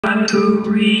1, 2,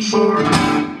 3, 4.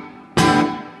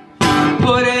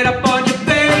 Put it up on your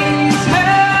face,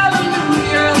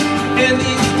 hallelujah. And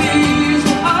these days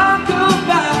will all go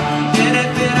by.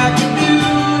 Anything I can do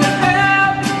to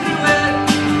help you through it.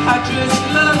 I just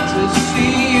love to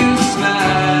see you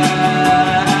smile.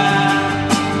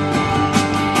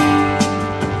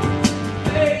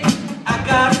 Hey, I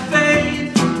got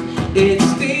faith. It's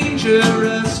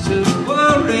dangerous to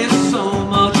worry so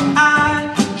much.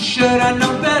 Should I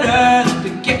know better to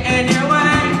get in your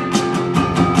way?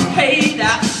 Hey,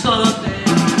 that's something.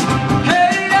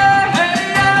 Hey, yeah,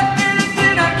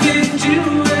 anything I can do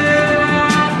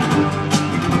it.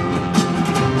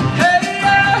 Hey,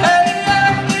 yeah,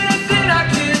 anything I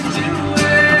can do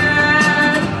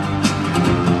it.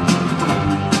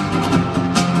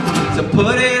 So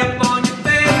put it up on your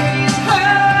face,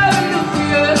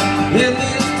 hallelujah. In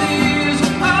these days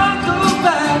when I'll go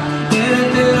back,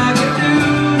 anything I can do.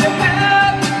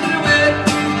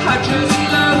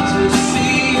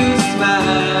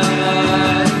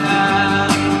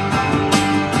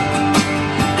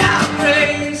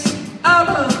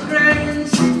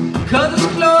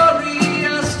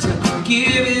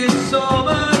 Giving so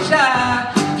much, I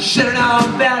should've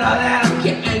known better than I'm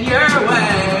getting your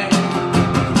way.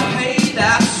 Hey,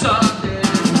 that's something.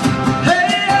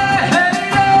 Hey,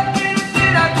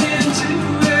 anything I can do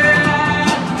it.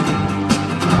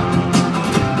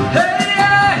 Hey,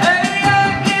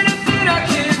 anything I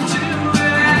can do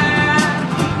it.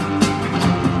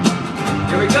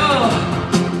 Here we go.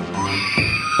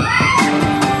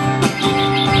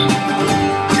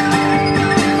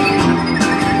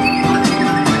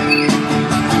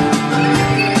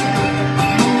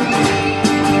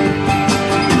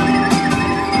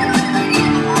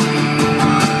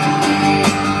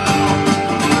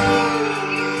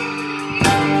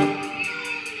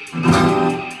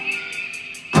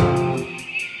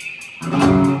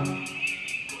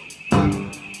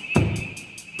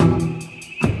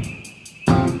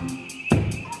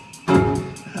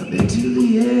 I've been to the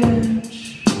edge,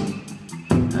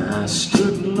 I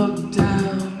stood and looked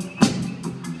down.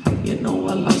 You know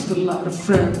I lost a lot of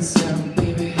friends there,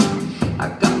 baby. I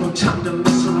got no time to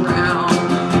mess around.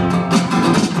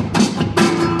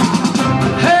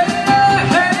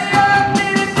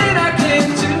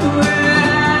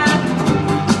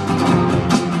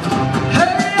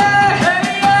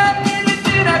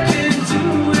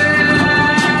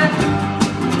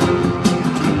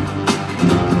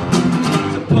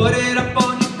 Put it up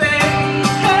on your face,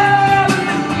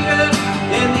 hallelujah.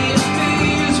 In these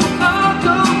days when I'll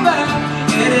go back,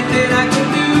 anything I can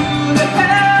do to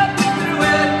help you through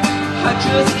it. I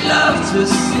just love to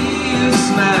see you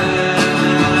smile.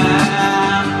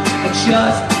 I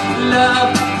just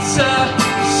love to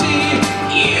see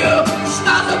you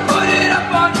smile. So put